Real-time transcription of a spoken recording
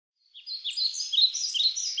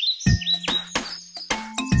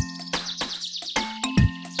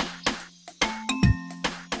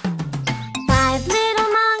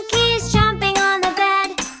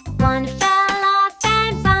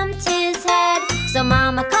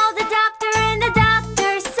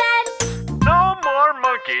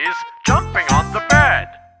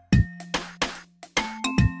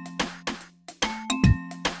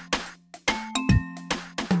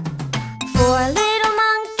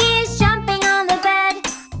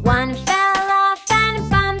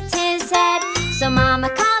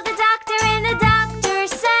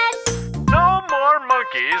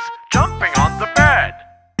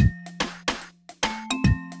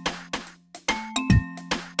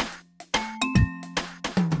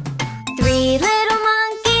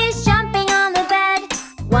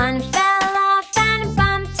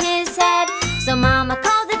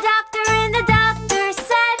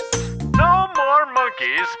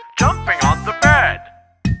jumping on the bed.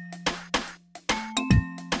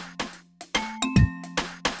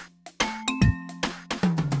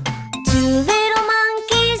 Two little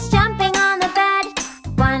monkeys jumping on the bed.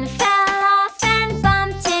 One fell off and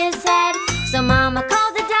bumped his head. So Mama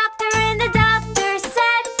called the doctor and the doctor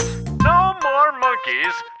said, "No more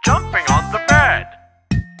monkeys jumping on the bed."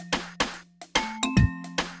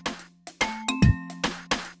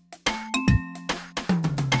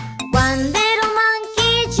 One little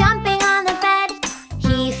monkey jumping on the bed.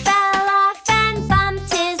 He fell off and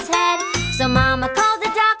bumped his head. So Mama called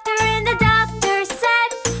the doctor and the doctor said,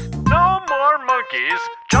 "No more monkeys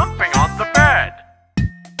jumping on the bed."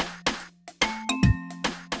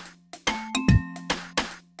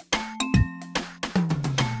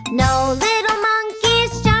 No little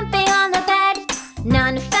monkeys jumping on the bed.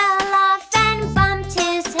 None fell off and bumped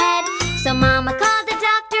his head. So Mama called the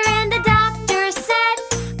doctor and the doctor said,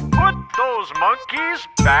 "Put those monkeys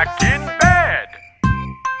back in bed."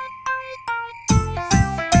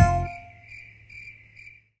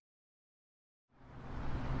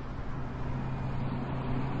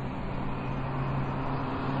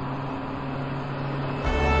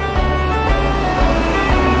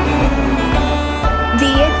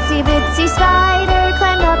 The itsy bitsy spider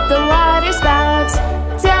climbed up the water spout.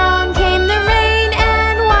 Down came the rain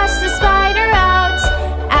and washed the spider out.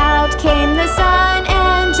 Out came the sun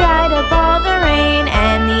and dried up all the rain.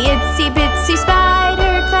 And the itsy bitsy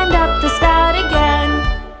spider climbed up the spout again.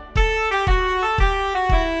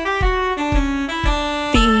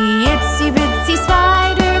 The itsy bitsy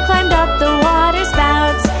spider climbed up the water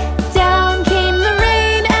spout. Down came the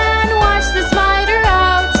rain and washed the spider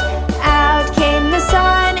out. Out came the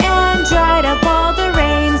sun and dried up all the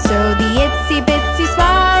rain. So the itsy bitsy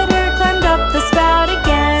spider climbed up the spout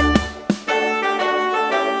again.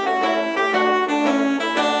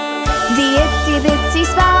 The itsy bitsy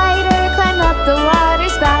spider climbed up the water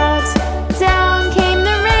spout. Down came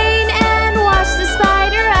the rain and washed the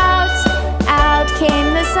spider out. Out came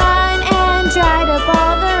the sun and dried up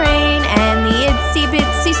all the rain. And the itsy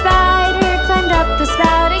bitsy spider climbed up the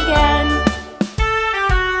spout again.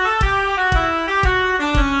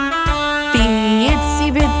 The itsy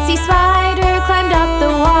bitsy spider climbed up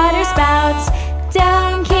the water spout.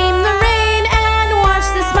 Down came the rain and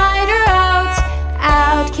washed the spider out.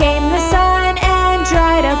 Out came the sun and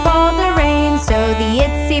dried up all the rain. So the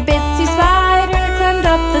itsy bitsy spider climbed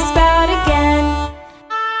up the spout again.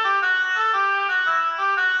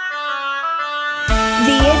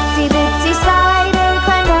 The itsy bitsy spider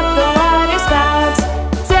climbed up the water spout.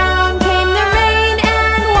 Down came the rain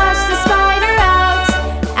and washed the spider out.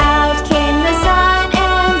 Out came the sun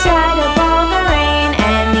and dried up all the rain.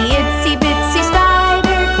 And the itsy bitsy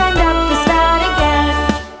spider climbed up the spout again.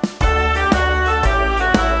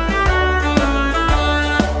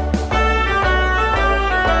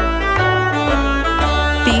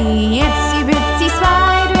 The itsy bitsy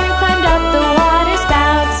spider climbed up the water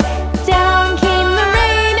spout. Down came the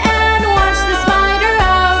rain and washed the spider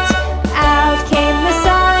out. Out came the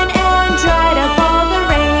sun and dried up all the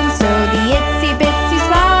rain. So the itsy bitsy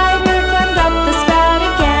spider climbed up the spout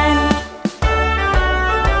again.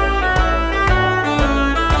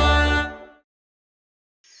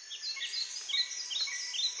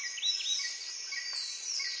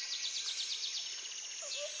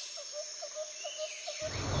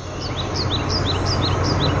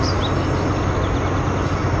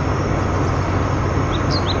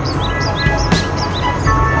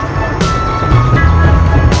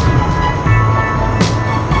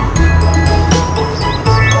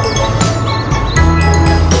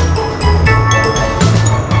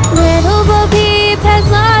 Little Bo Peep has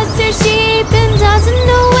lost her sheep and doesn't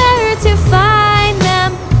know where to find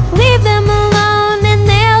them. Leave them alone and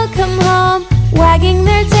they'll come home, wagging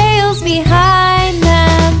their tails behind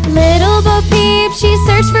them. Little Bo Peep, she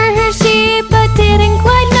searched for her sheep but didn't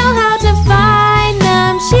quite know how to find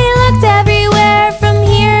them. She looked everywhere from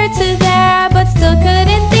here to there but still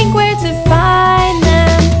couldn't think where to find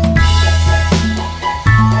them.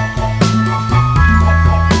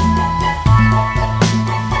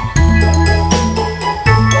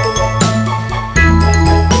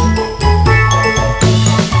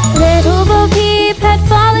 Little Bo Peep had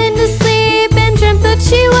fallen to sleep and dreamt that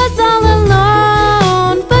she was all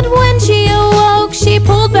alone. But when she awoke, she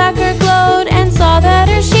pulled back her cloak and saw that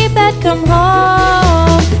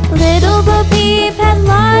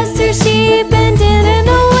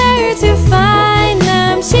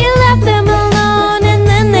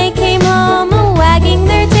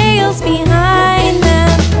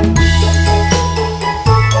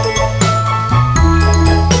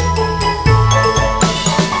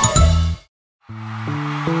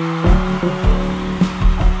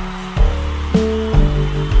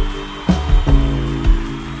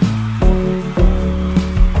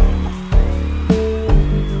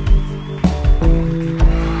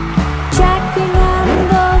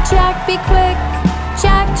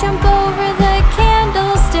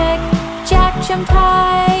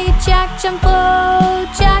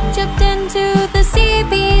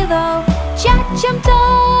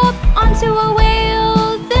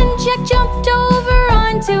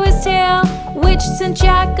onto his tail, which sent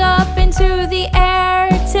Jack up into the air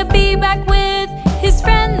to be back with his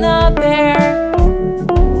friend the bear.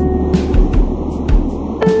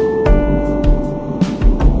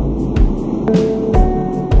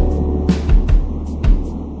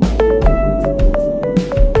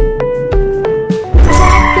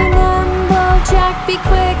 Be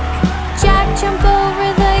quick, Jack jumped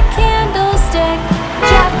over the candlestick.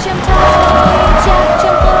 Jack jumped high, Jack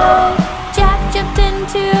jumped low. Jack jumped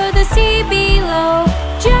into the sea below.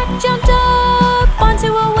 Jack jumped up onto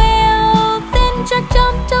a whale. Then Jack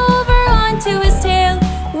jumped over onto his tail,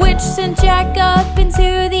 which sent Jack up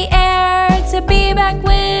into the air to be back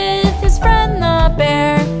with his friend the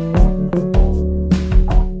bear.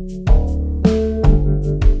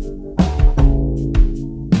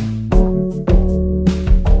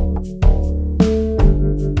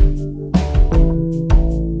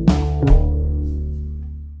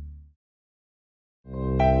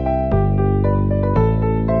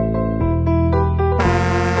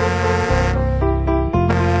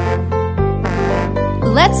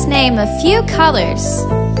 Let's name a few colors.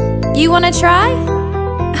 You wanna try?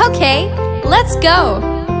 Okay, let's go.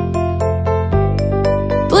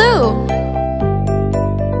 Blue,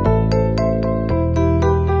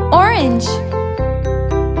 orange,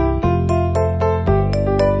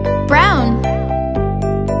 brown,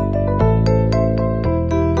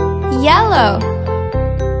 yellow,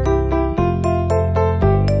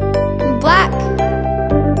 black,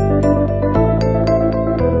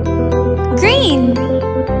 green,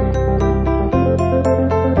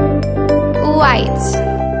 white,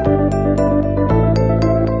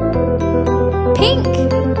 pink,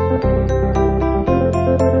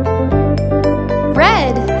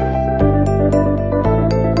 red,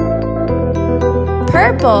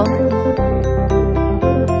 purple,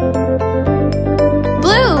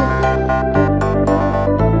 blue,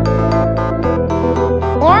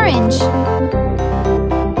 orange,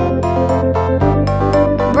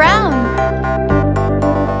 brown,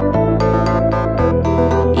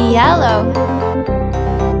 yellow,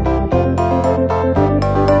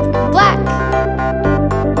 black,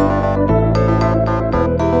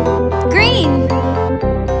 green,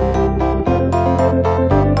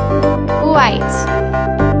 white,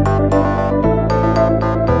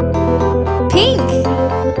 pink,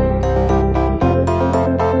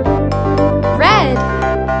 red,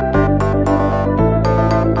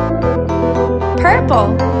 purple,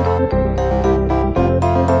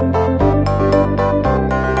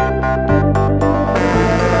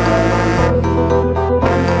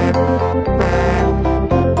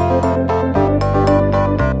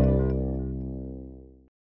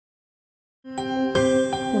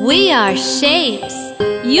 we are shapes.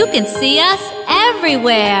 You can see us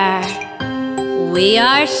everywhere. We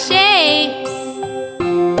are shapes.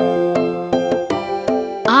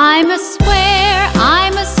 I'm a square,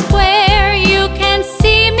 I'm a square. You can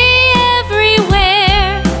see me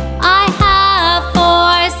everywhere. I have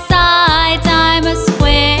four sides. I'm a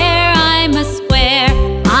square, I'm a square.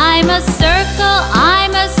 I'm a circle,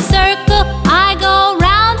 I'm a circle. I go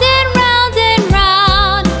round and round and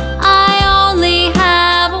round. I only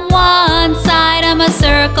have one side. I'm a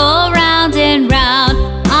circle, round and round.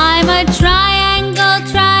 I'm a triangle,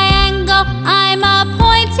 triangle. I'm a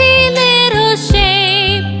pointy little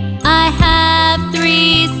shape. I have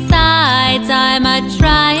three sides. I'm a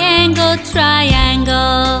triangle,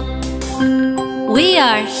 triangle. We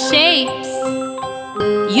are shapes.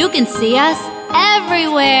 You can see us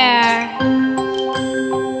everywhere.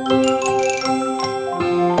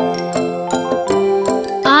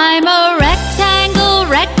 I'm a rectangle,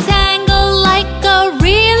 rectangle, like a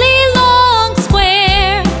really long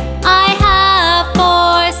square. I have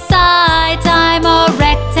four sides. I'm a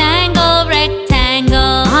rectangle,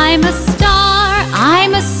 rectangle. I'm a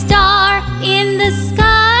star in the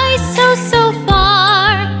sky, so, so far.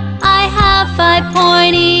 I have five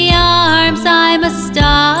pointy arms. I'm a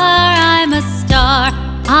star, I'm a star.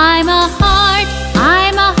 I'm a heart,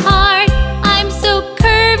 I'm a heart. I'm so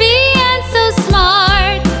curvy and so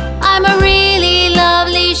smart. I'm a really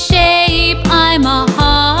lovely shape. I'm a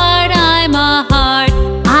heart, I'm a heart.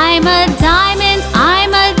 I'm a diamond,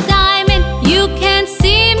 I'm a diamond. You can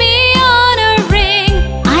see me on a ring.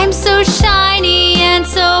 I'm so shiny and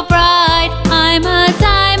so bright. I'm a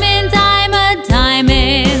diamond, I'm a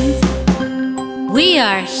diamond. We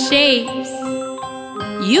are shapes.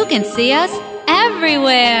 You can see us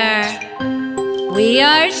everywhere. We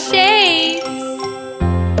are shapes.